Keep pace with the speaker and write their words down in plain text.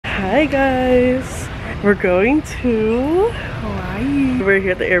Hi guys, we're going to Hawaii. We're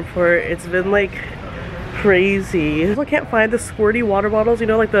here at the airport. It's been like crazy. I can't find the squirty water bottles, you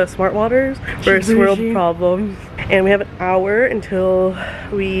know, like the smart waters. First world problems. And we have an hour until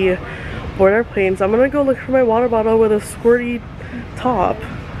we board our plane, so I'm gonna go look for my water bottle with a squirty top.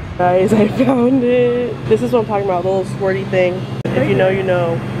 Guys, I found it. This is what I'm talking about, the little squirty thing. If you know, you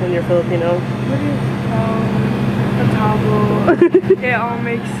know, when you're Filipino. A towel. It all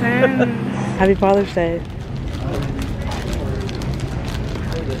makes sense. Happy Father's Day.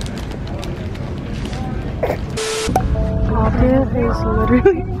 Papa is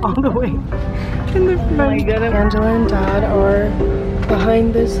literally all the way in the front. Angela and Dad are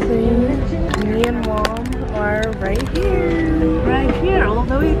behind this thing. Me and Mom are right here. Right here, all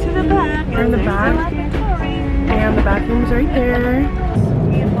the way to the back. We're in the back. And the bathroom's right there.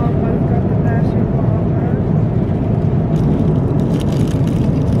 Me and Mom both got the bathroom.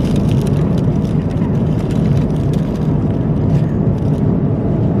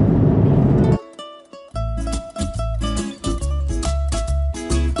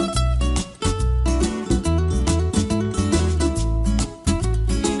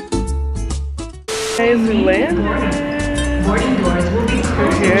 Guys, we landed. Boarding doors will be closed.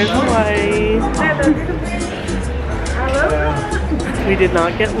 We're here in Hawaii. We did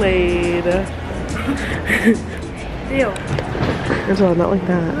not get laid. Ew. Angela, not like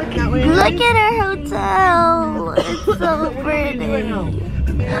that. Look at our hotel. It's so pretty.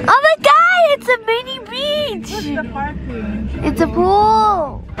 Oh my god, it's a mini beach. It's a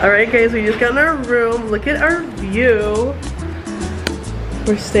pool. Alright guys, we just got in our room. Look at our view.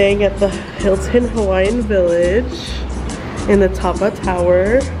 We're staying at the Hilton Hawaiian Village in the Tapa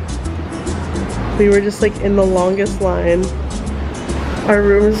Tower. We were just like in the longest line. Our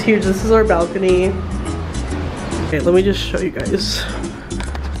room is huge. This is our balcony. Okay, let me just show you guys.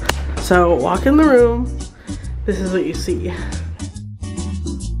 So walk in the room. This is what you see.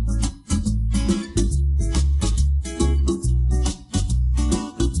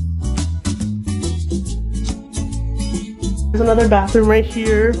 There's another bathroom right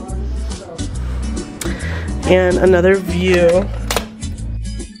here. And another view.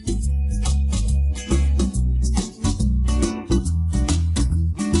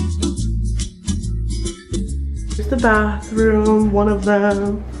 Here's the bathroom, one of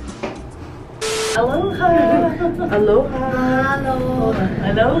them. Aloha! Aloha! Hello!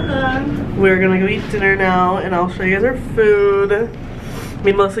 Aloha! We're gonna go eat dinner now and I'll show you guys our food. Me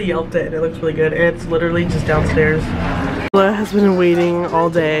and Melissa yelped it and it looks really good and it's literally just downstairs. Melissa has been waiting all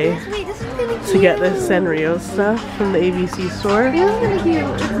day to get this Sanrio stuff from the ABC store. It is really cute.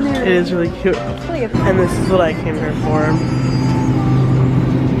 It's new. It is really cute. And this is what I came here for.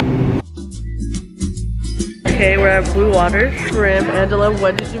 Okay, we're at Blue Water Shrimp. Angela,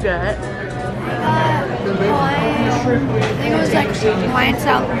 what did you get? Hawaiian, I think it was like Hawaiian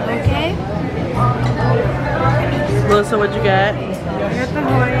style poke. Melissa, what'd you get? I got the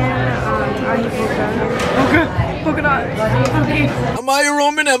Hawaiian polka dot. Okay. Am I a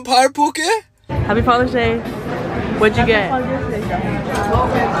Roman Empire poke? Happy Father's Day. What'd you get?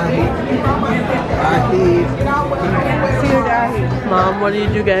 Mom, what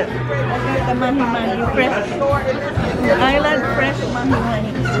did you get? The mahi-mahi, fresh. Island fresh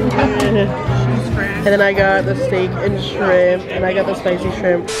mahi-mahi. And then I got the steak and shrimp, and I got the spicy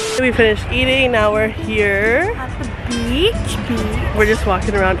shrimp. We finished eating, now we're here At the beach. We're just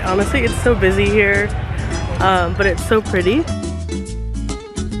walking around. Honestly, it's so busy here, but it's so pretty.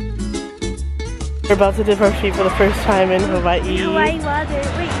 We're about to dip our feet for the first time in Hawaii. Hawaii water.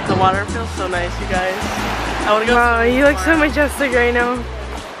 Wait. The water feels so nice, you guys. I want to go. Wow, you look so majestic right now.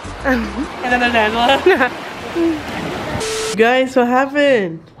 And then there's Angela. You guys, what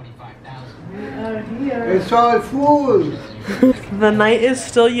happened? It's all full. The night is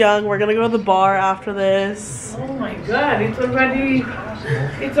still young. We're gonna go to the bar after this. Oh my god, it's already,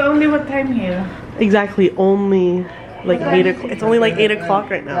 it's only what time here? Exactly, only like 8 o'clock. It's only like 8 o'clock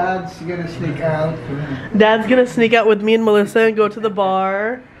right now. Dad's gonna sneak out. Dad's gonna sneak out with me and Melissa and go to the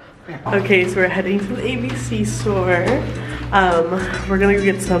bar. Okay, so we're heading to the ABC store. We're gonna go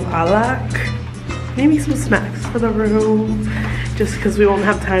get some alak, maybe some snacks for the room, just because we won't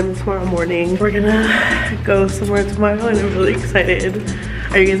have time tomorrow morning. We're gonna go somewhere tomorrow and I'm really excited.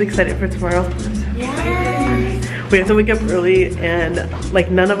 Are you guys excited for tomorrow? Yeah. We have to wake up early and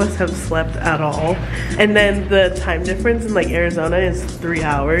like none of us have slept at all. And then the time difference in like Arizona is 3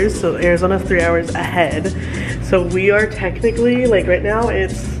 hours. So Arizona's 3 hours ahead. So we are technically, like right now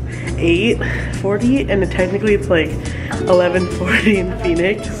it's 8:40 and technically it's like 11:40 in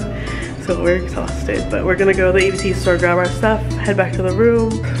Phoenix. So we're exhausted, but we're gonna go to the ABC store, grab our stuff, head back to the room.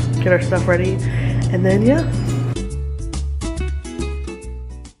 get our stuff ready, and then yeah.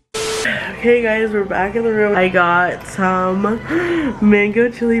 Okay guys, we're back in the room. I got some mango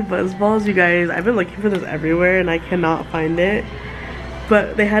chili buzz balls. You guys, I've been looking for this everywhere and I cannot find it,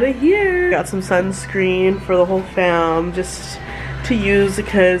 but they had it here. Got some sunscreen for the whole fam just to use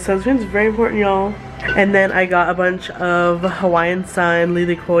because sunscreen is very important, y'all. And then I got a bunch of Hawaiian Sun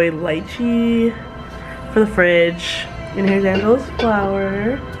Lilikoi lychee for the fridge. And here's Angel's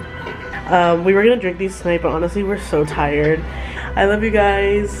flower. We were gonna drink these tonight, but honestly we're so tired. I love you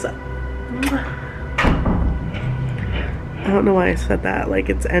guys. I don't know why I said that like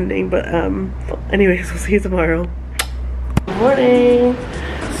it's ending, but anyways, we'll see you tomorrow. Good morning.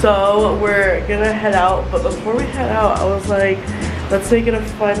 So we're gonna head out, but before we head out I was like, let's make it a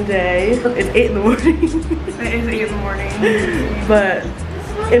fun day. It's 8 in the morning. It is 8 in the morning. But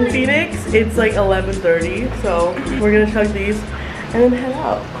in Phoenix it's like 11:30, so we're gonna chug these and then head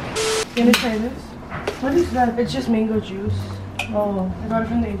out. You gonna try this? What is that? It's just mango juice. Oh, I got it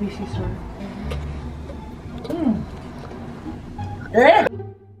from the ABC store.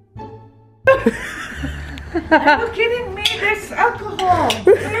 Are you kidding me? There's alcohol.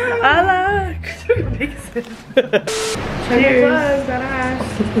 Alak. Cheers. Badass.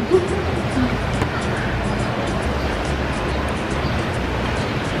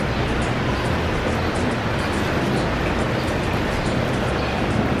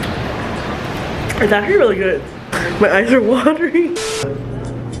 It's actually really good. My eyes are watering.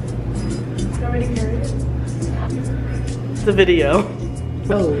 It's a video.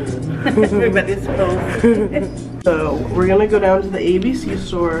 Oh. Everybody's both. So we're gonna go down to the ABC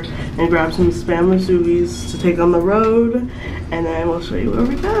store and grab some spam musubis to take on the road, and then we'll show you where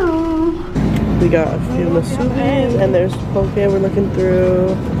we go. We got a few musubis, and there's poke we're looking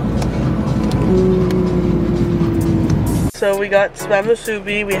through. So we got spam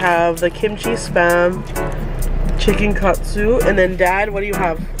musubi, we have the kimchi spam, chicken katsu, and then Dad, what do you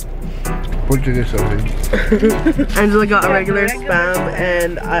have? Portuguese sausage. Angela got a regular spam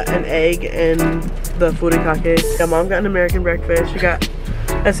and an egg and the furikake. Yeah, Mom got an American breakfast. She got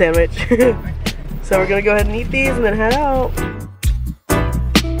a sandwich. So we're gonna go ahead and eat these and then head out.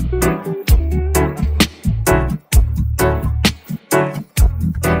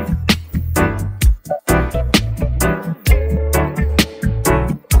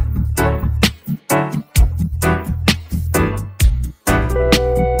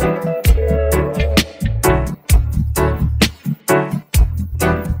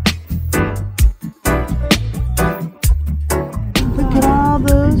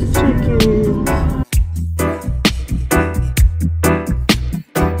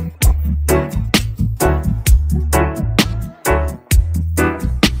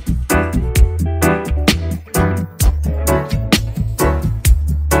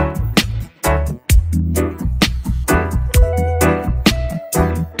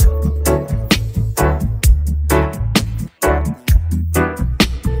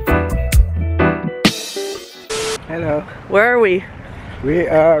 Hello. Where are we? We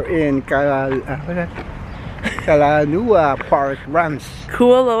are in Kalanua Park Ranch.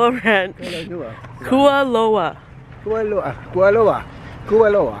 Kualoa Ranch. Kalanua. Kualoa.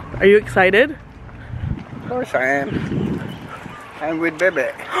 Kualoa. Are you excited? Of course I am. I'm with Bebe.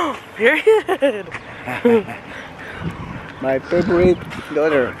 Period. My favorite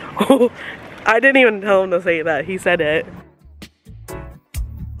daughter. Oh, I didn't even tell him to say that. He said it.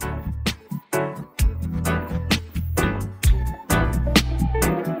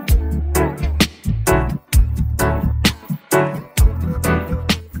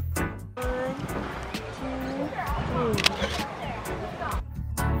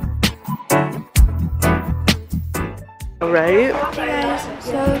 Right? Hey guys,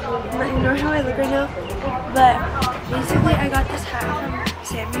 so I'm not even know how I look right now, but basically I got this hat from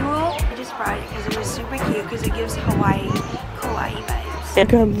Samuel. I just brought it because it was super cute because it gives Hawaii vibes. And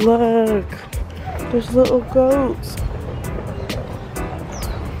God, look, there's little goats.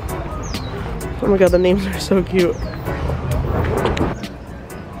 Oh my God, the names are so cute.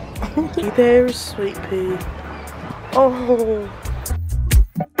 There's Sweet Pea. Oh.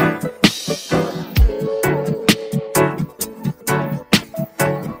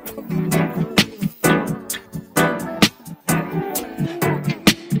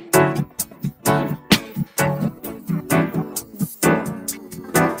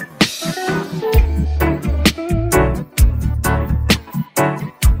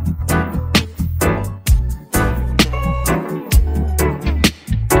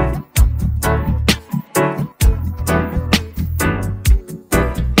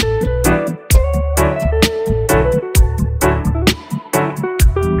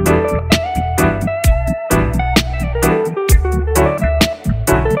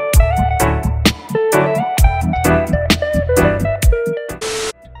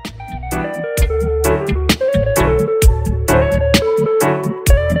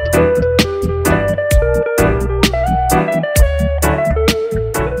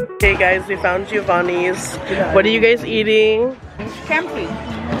 guys, we found Giovanni's. What are you guys eating? Scampi.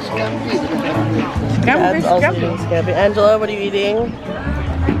 Dad's also eating scampi. Angela, what are you eating?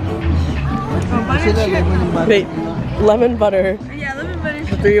 Wait, lemon butter. Yeah, lemon butter.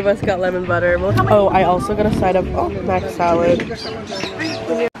 The three of us got lemon butter. Oh, I also got a side of mac salad.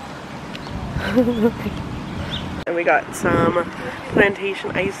 And we got some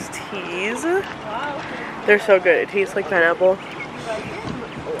plantation iced teas. They're so good. It tastes like pineapple.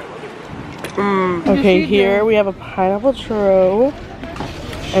 Okay, here we have a pineapple churro.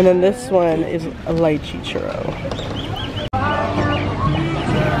 And then this one is a lychee churro.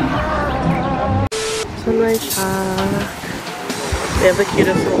 Sunrise shack. They have the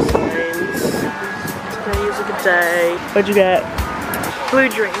cutest little signs. Today's a good day. What'd you get? Blue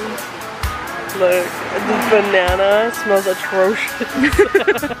dream. Look, this banana smells atrocious.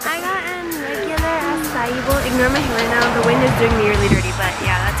 I got a regular acai bowl. Ignore my hair right now. The wind is doing me really dirty, but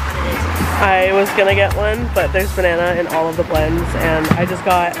yeah, that's what it is. I was gonna get one, but there's banana in all of the blends, and I just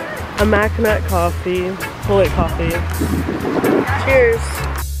got a mac nut coffee, bullet coffee. Cheers.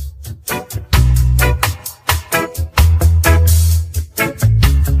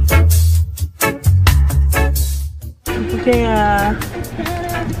 Yeah.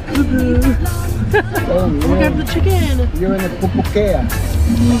 Oh, We got the chicken. you're in the pupukea.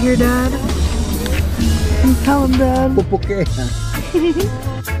 You hear, Dad? Tell him, Dad. Pupukea.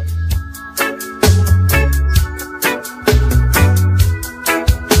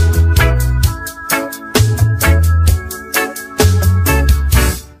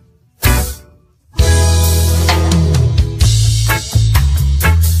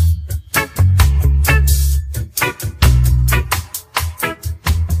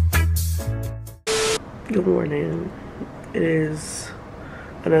 Good morning. It is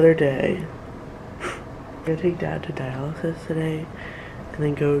another day. I'm gonna take Dad to dialysis today and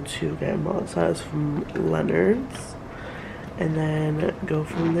then go to get massage from Leonard's and then go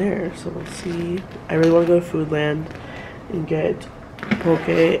from there. So we'll see. I really want to go to Foodland and get poke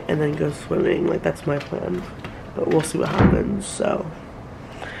and then go swimming. Like, that's my plan. But we'll see what happens. So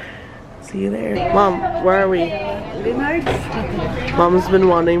see you there. Mom, where are we? Mom's been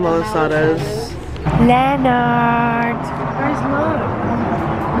wanting malasadas. Leonard. Guys, look.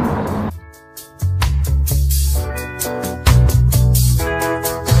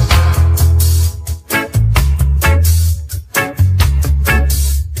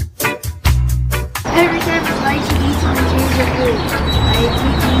 Every time Lychee eats one change of food.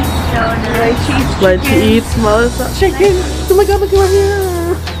 Lychee eats so nice. Lychee eats malasa chicken. Oh my god, look over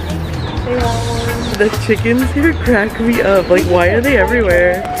here. The chickens here crack me up. Like, why are they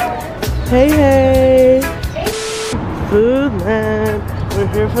everywhere? Hey, hey. Foodland. We're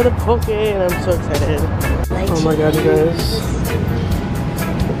here for the poke and I'm so excited. Oh my god, you guys.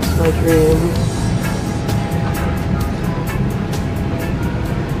 It's my dream.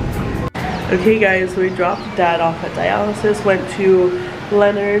 Okay guys, so we dropped Dad off at dialysis, went to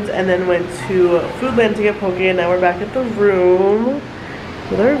Leonard's, and then went to Foodland to get poke, and now we're back at the room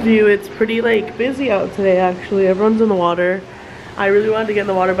with our view. It's pretty like busy out today actually. Everyone's in the water. I really wanted to get in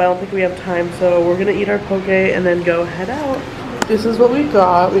the water, but I don't think we have time, so we're gonna eat our poke and then go head out. This is what we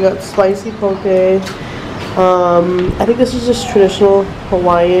got. We got spicy poke. I think this is just traditional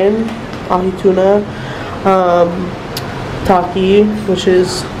Hawaiian ahi tuna. Taki, which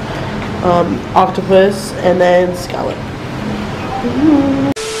is octopus, and then scallop.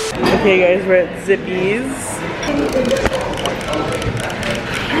 Okay guys, we're at Zippy's.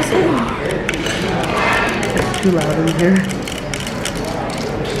 It's too loud in here.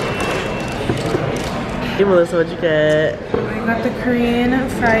 Hey Melissa, what'd you get? I got the Korean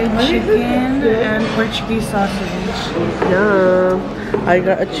fried chicken and Portuguese sausage. Yum. I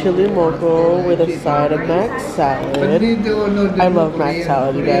got a chili moco with a side of mac salad. I love mac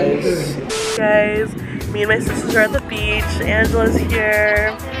salad, you guys. Guys, me and my sisters are at the beach. Angela's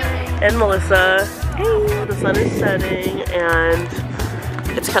here. And Melissa. Hey. The sun is setting and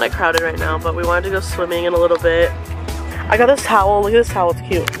it's kind of crowded right now, but we wanted to go swimming in a little bit. I got this towel. Look at this towel. It's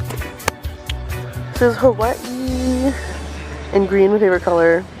cute. It says Hawai'i in green, my favorite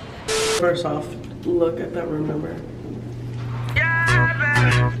color. First off, look at that room number.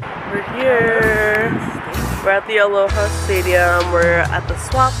 We're here. We're at the Aloha Stadium. We're at the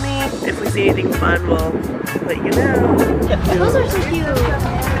swap meet. If we see anything fun, we'll let you know. Those are so cute.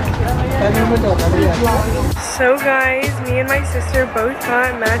 So guys, me and my sister both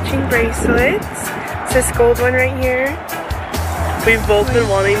got matching bracelets. It's this gold one right here. We've both been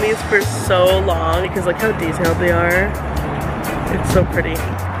wanting these for so long because look how detailed they are. It's so pretty.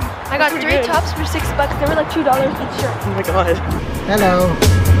 I got 3 tops for $6. They were like $2 each shirt. Oh my god. Hello.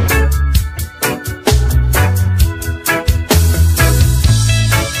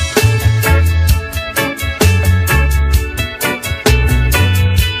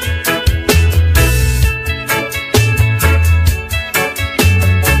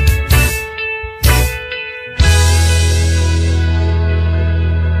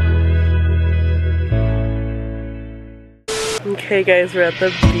 Okay guys, we're at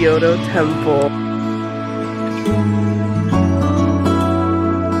the Kyoto Temple.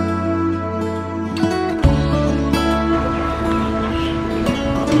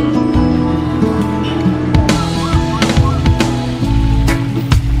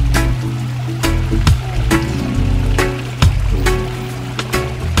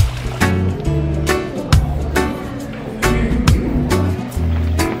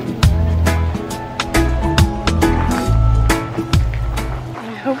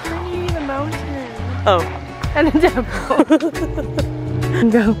 Oh. And a temple.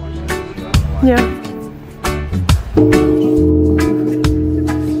 Go. Yeah.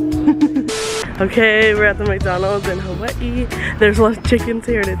 Okay, we're at the McDonald's in Hawaii. There's a lot of chickens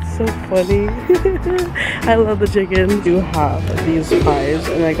here and it's so funny. I love the chicken. We do have these pies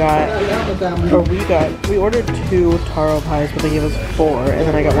and we ordered 2 taro pies, but they gave us 4, and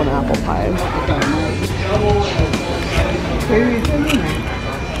then I got 1 apple pie.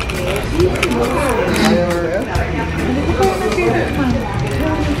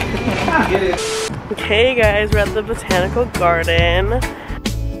 Okay guys, we're at the botanical garden.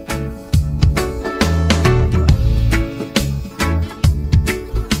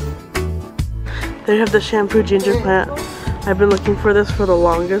 They have the shampoo ginger plant. I've been looking for this for the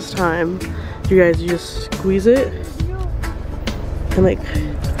longest time. You guys, you just squeeze it and like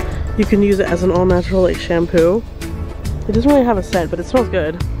you can use it as an all-natural like shampoo. It doesn't really have a scent, but it smells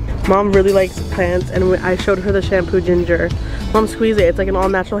good. Mom really likes plants, and I showed her the shampoo ginger. Mom, squeeze it. It's like an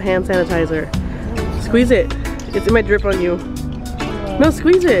all-natural hand sanitizer. Squeeze it. It might drip on you. No,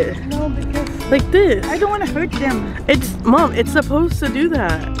 squeeze it. No, because like this. I don't want to hurt them. It's Mom. It's supposed to do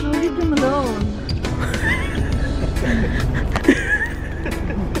that. No, leave them alone.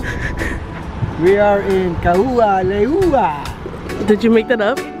 We are in Kaua Leua. Did you make that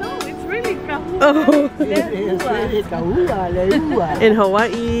up? No, it's really kahua. Oh. It is really Kaua Leua. In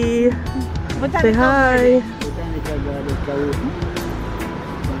Hawaii. Botanical Say hi. Botanical Garden Kaua.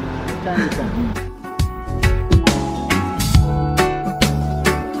 Botanical.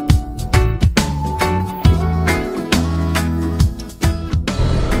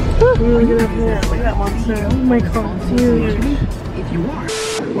 Look at that plant. Look at that monster. Oh my god, it's huge.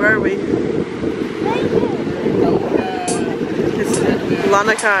 Where are we? It's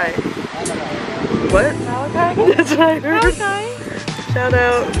Lanakai. What? Malachi? That's what I heard. Malachi? Shout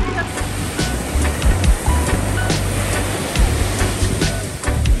out.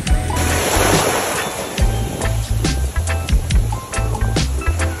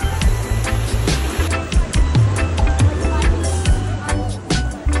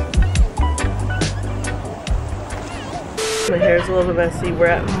 My hair's a little bit messy. We're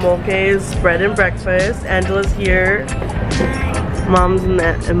at Moke's Bread and Breakfast. Angela's here. Mom's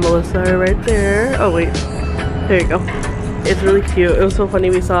and Melissa are right there. Oh wait, there you go. It's really cute. It was so funny.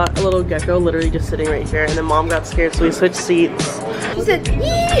 We saw a little gecko literally just sitting right here, and then Mom got scared, so we switched seats. She said,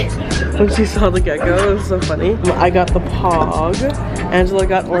 "Yee!" When she saw the gecko, it was so funny. I got the Pog. Angela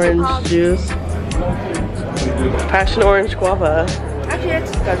got orange juice. Passion orange guava. Actually,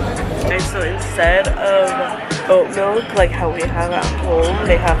 it's good. Okay, so instead of oat milk, like how we have at home,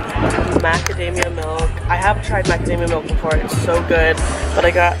 they have macadamia milk. I have tried macadamia milk before, it's so good. But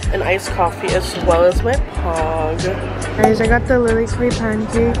I got an iced coffee as well as my Pog. Guys, I got the Lily Tree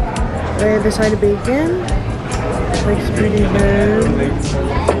pancake with the side of bacon. Looks pretty good.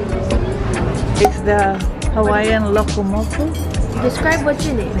 It's the Hawaiian locomotive. Describe what's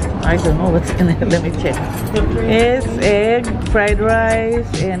in it. I don't know what's in it. Let me check. It's egg, fried rice,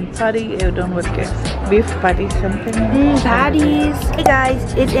 and patty. I don't know what it is. Beef patty something. Patties. Hey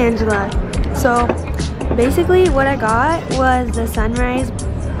guys, it's Angela. So basically what I got was the sunrise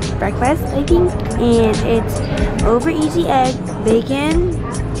breakfast, I think. And it's over easy egg, bacon,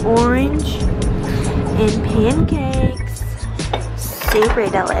 orange, and pancakes. Super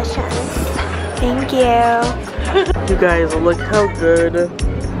delicious. Thank you. You guys, look how good.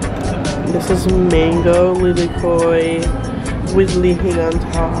 This is mango lilikoi with lihing on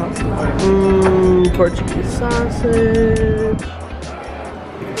top. Portuguese sausage.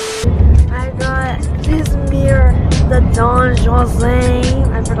 I got this mirror, the Don Jose.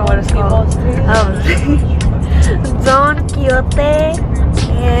 I forgot what it's called. Don Quixote.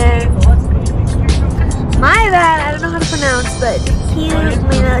 And my bad, I don't know how to pronounce, but it's cute. It's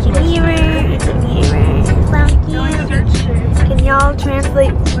a mirror. It's a mirror. So cute. Can y'all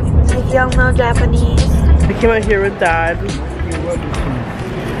translate if y'all know Japanese? I came out here with Dad.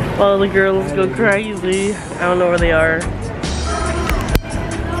 All the girls go crazy. I don't know where they are.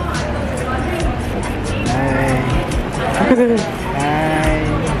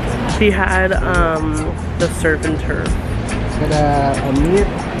 Hi. She had the surf and turf. Got a meat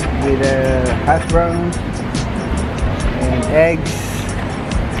with hash browns and eggs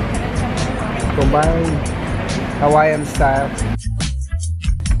combined Hawaiian style.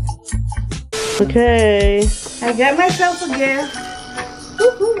 Okay. I got myself a gift.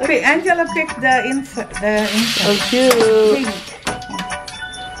 Okay, Angela picked the inside. Oh, cute.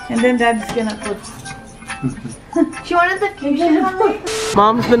 And then Dad's gonna put. She wanted the picture.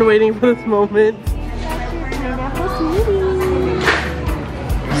 Mom's been waiting for this moment. Pineapple smoothie.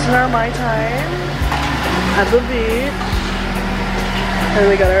 This is our my time at the beach. And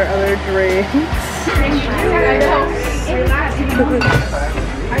we got our other drinks.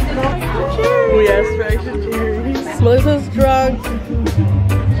 We asked for extra cheese. Melissa's drunk.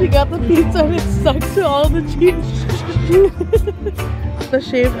 She got the pizza and it stuck to all the cheese. The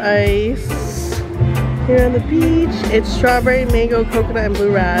shaved ice here on the beach. It's strawberry, mango, coconut, and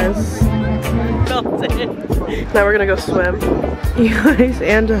blue ras. Now we're gonna go swim. You guys,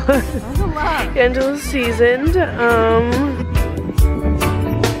 Angela's seasoned.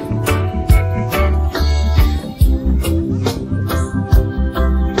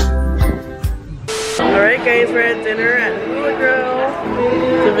 Alright guys, we're at dinner at Hula Grill.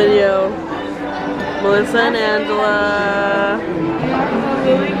 It's a video. Melissa and Angela.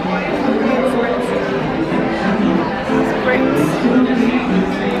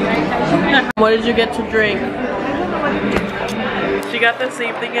 What did you get to drink? She got the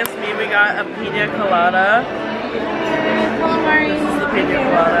same thing as me. We got a pina colada. This is the pina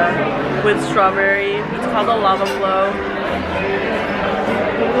colada with strawberry. It's called a lava flow.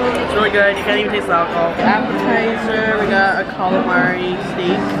 It's really good. You can't even taste the alcohol. Appetizer, we got a calamari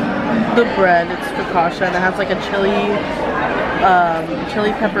steak. The bread, it's focaccia, and it has like a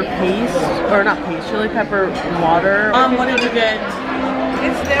chili pepper paste, or not paste, chili pepper water. What did you get?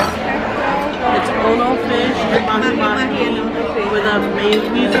 It's their special. It's ono fish and mahi-mahi with a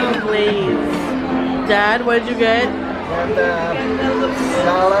miso glaze. Dad, what did you get? And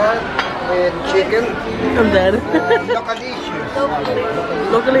salad with chicken. I'm dead. Localicious.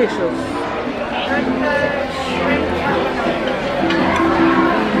 Localicious.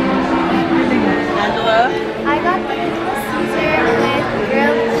 Angela? I got the Little Caesar with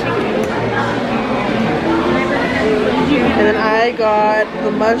grilled chicken. And then I got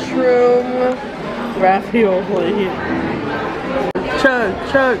the mushroom ravioli. Chug,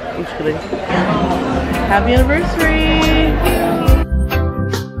 chug. I'm just kidding. Happy anniversary!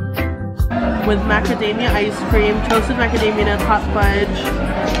 With macadamia ice cream, toasted macadamia nuts, hot fudge,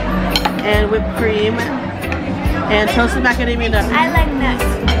 and whipped cream, and toasted macadamia nuts. I like nuts.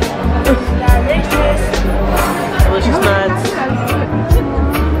 Delicious nuts.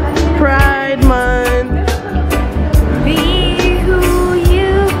 Pride Month. Be who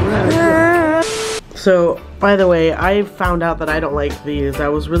you are. So, by the way, I found out that I don't like these. I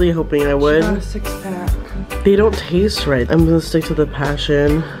was really hoping I would. She got a 6-pack. They don't taste right. I'm gonna stick to the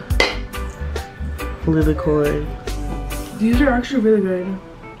passion. Lilikoi. These are actually really good.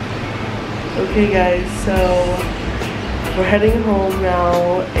 Okay guys, so we're heading home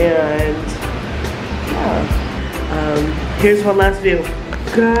now, and yeah. Here's one last view.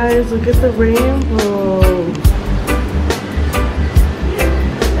 Guys, look at the rainbow.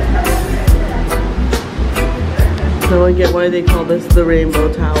 Now I get why they call this the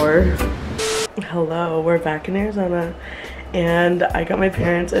Rainbow Tower. Hello, we're back in Arizona, and I got my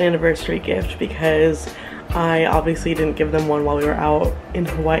parents an anniversary gift because I obviously didn't give them one while we were out in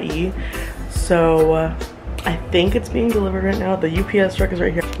Hawaii. So I think it's being delivered right now. The UPS truck is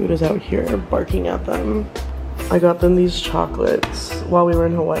right here. Food is out here barking at them. I got them these chocolates while we were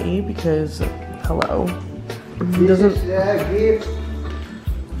in Hawaii because, hello. This is a gift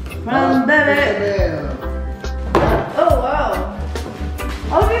From Bebe. Oh wow.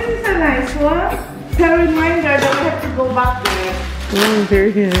 Oh, this is a nice one. It's a reminder that we have to go back there.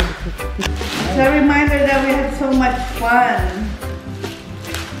 Very good. It's a reminder that we had so much fun.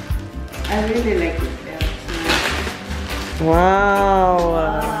 I really like it. Wow.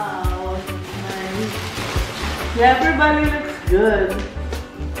 Wow. Nice. Yeah, everybody looks good.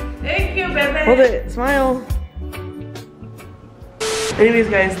 Thank you, Bebe. Hold it, smile. Anyways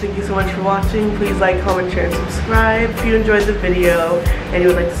guys, thank you so much for watching. Please like, comment, share, and subscribe if you enjoyed the video and you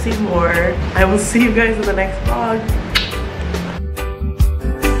would like to see more. I will see you guys in the next vlog.